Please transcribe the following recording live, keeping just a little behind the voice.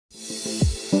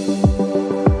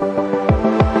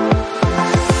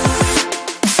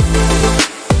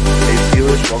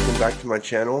back to my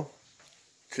channel.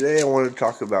 Today I want to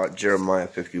talk about Jeremiah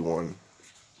 51.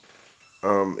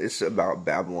 It's about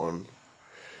Babylon.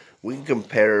 We can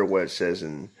compare what it says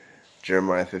in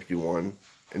Jeremiah 51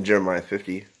 and Jeremiah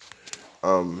 50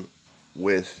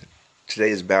 with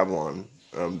today's Babylon.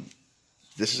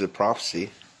 This is a prophecy.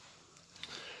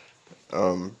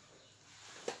 It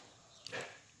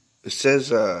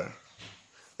says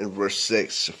in verse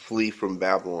 6, flee from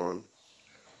Babylon.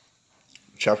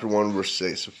 Chapter 1, verse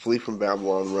 6, flee from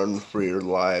Babylon, run for your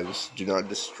lives. Do not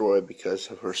destroy because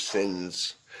of her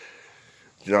sins.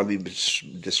 Do not be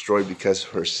destroyed because of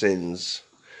her sins.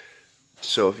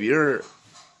 So if you're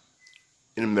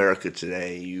in America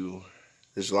today,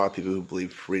 there's a lot of people who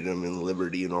believe freedom and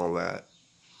liberty and all that.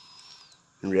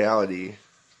 In reality,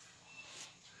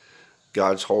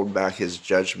 God's holding back his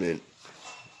judgment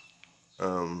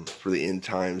for the end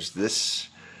times. This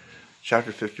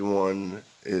chapter 51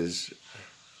 is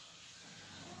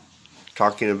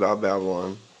talking about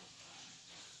Babylon.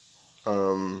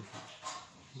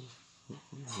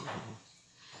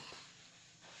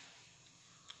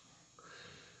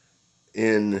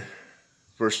 In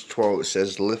verse 12 it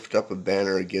says, lift up a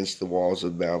banner against the walls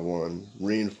of Babylon,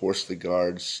 reinforce the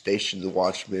guards, station the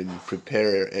watchmen,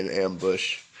 prepare an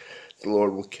ambush. The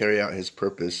Lord will carry out his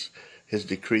purpose, his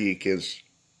decree against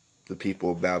the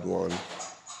people of Babylon.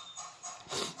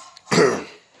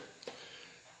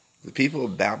 The people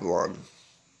of Babylon.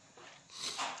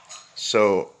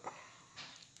 So,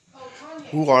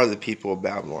 who are the people of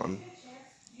Babylon?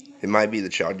 It might be the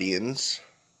Chaldeans,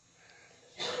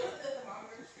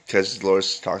 because the Lord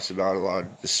talks about a lot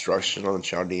of destruction on the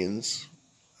Chaldeans.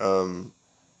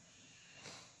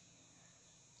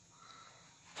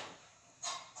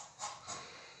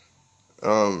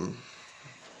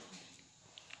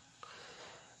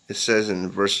 It says in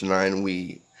verse 9,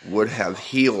 we would have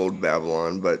healed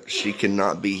Babylon, but she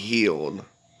cannot be healed.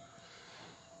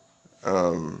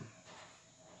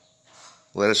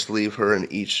 Let us leave her and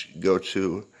each go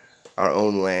to our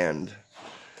own land.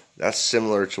 That's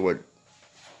similar to what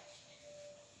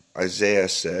Isaiah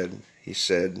said. He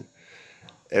said,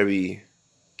 every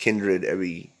kindred,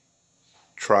 every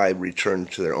tribe return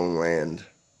to their own land.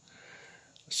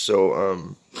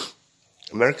 So,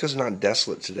 America's not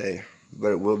desolate today,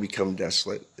 but it will become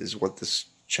desolate, is what this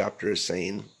chapter is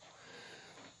saying.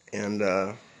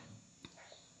 And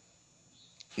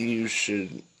you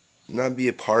should not be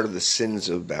a part of the sins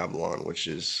of Babylon, which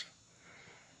is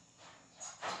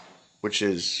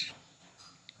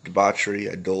debauchery,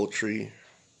 adultery,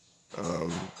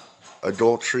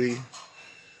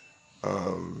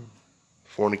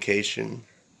 fornication.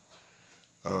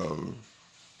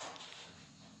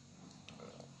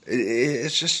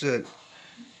 It's just that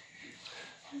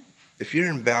if you're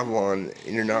in Babylon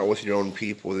and you're not with your own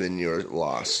people, then you're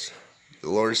lost. The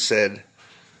Lord said,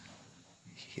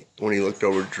 when he looked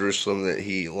over Jerusalem, that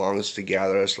he longs to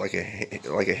gather us like a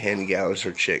hen gathers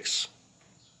her chicks.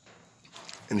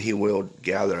 And he will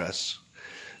gather us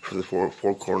from the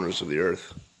four corners of the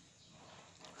earth.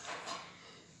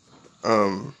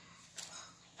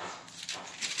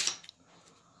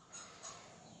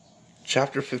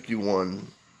 Chapter 51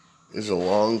 is a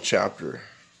long chapter.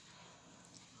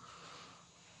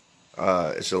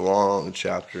 It's a long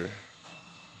chapter.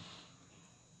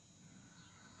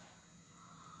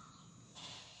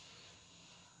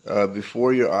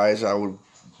 Before your eyes I would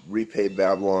repay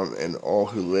Babylon and all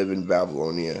who live in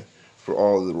Babylonia for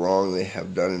all the wrong they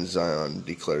have done in Zion,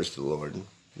 declares the Lord.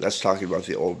 That's talking about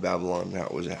the old Babylon,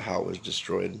 how it was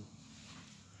destroyed.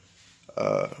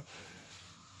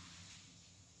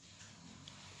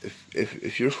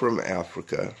 If you're from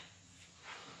Africa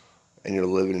and you're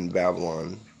living in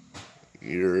Babylon,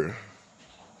 you're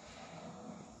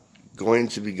going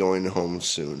to be going home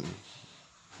soon.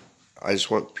 I just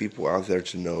want people out there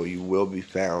to know you will be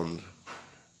found.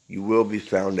 You will be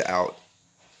found out.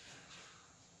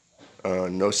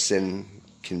 No sin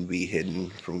can be hidden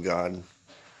from God.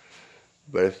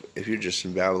 But if you're just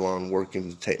in Babylon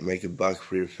working to make a buck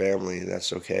for your family,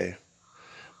 that's okay.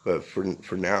 But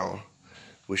for now,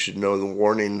 we should know the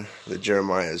warning that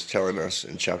Jeremiah is telling us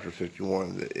in chapter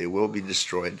 51, that it will be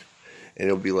destroyed and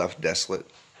it will be left desolate.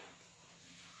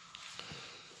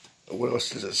 What else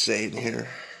does it say in here?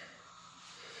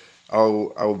 I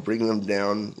will bring them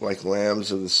down like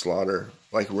lambs of the slaughter,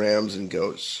 like rams and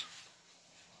goats.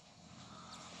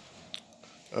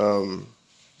 How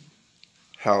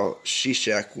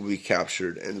Shishak will be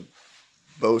captured and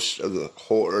boast of the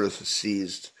whole earth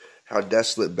seized. How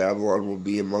desolate Babylon will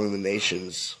be among the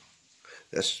nations.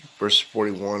 That's verse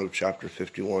 41 of chapter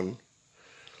 51.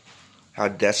 How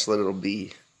desolate it'll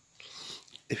be.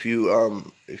 if you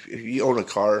own a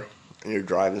car and you're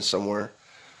driving somewhere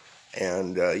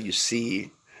and you see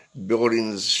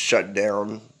buildings shut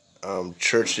down,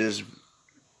 churches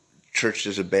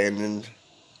abandoned,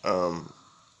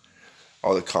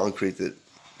 all the concrete that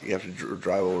you have to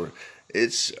drive over.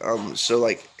 It's so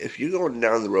like if you're going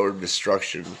down the road of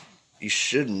destruction, you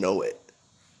should know it.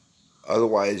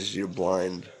 Otherwise, you're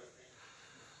blind.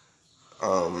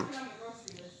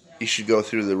 You should go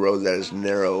through the road that is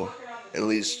narrow and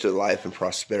leads to life and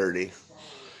prosperity.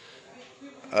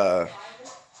 What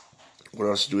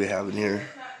else do we have in here?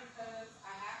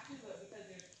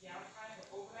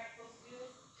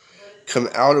 Come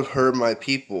out of her, my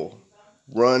people.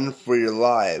 Run for your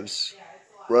lives.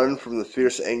 Run from the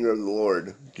fierce anger of the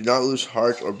Lord. Do not lose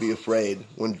heart or be afraid.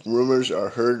 When rumors are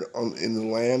heard in the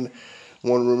land,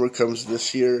 one rumor comes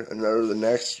this year, another the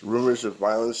next. Rumors of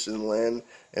violence in the land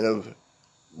and of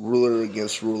ruler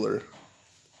against ruler.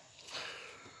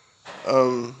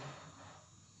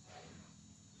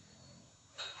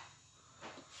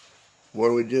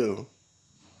 What do?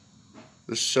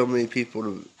 There's so many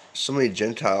people, so many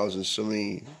Gentiles and so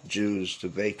many Jews to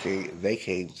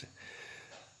vacate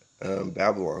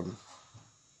Babylon.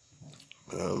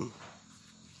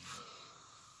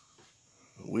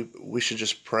 We should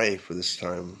just pray for this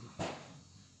time.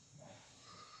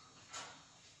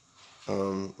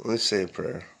 Let me say a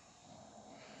prayer.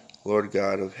 Lord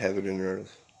God of heaven and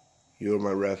earth, you are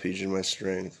my refuge and my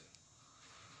strength.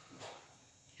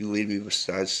 You lead me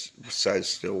beside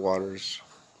still waters.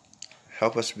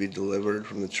 Help us be delivered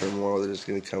from the turmoil that is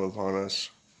going to come upon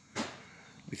us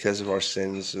because of our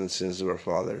sins and the sins of our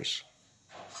fathers.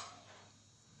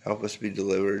 Help us be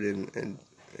delivered and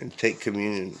take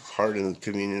communion, part in the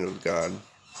communion of God.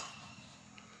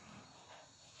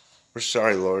 We're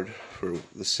sorry, Lord, for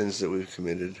the sins that we've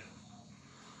committed.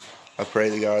 I pray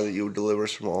to God that you would deliver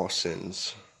us from all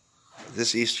sins.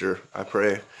 This Easter, I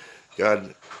pray,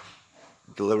 God,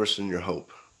 deliver us in your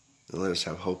hope, and let us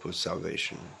have hope of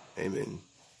salvation. Amen.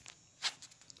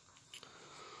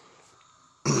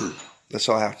 That's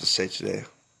all I have to say today.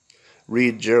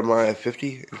 Read Jeremiah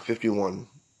 50 and 51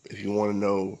 if you want to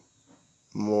know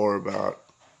more about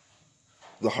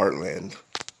the heartland.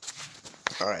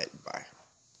 All right, bye.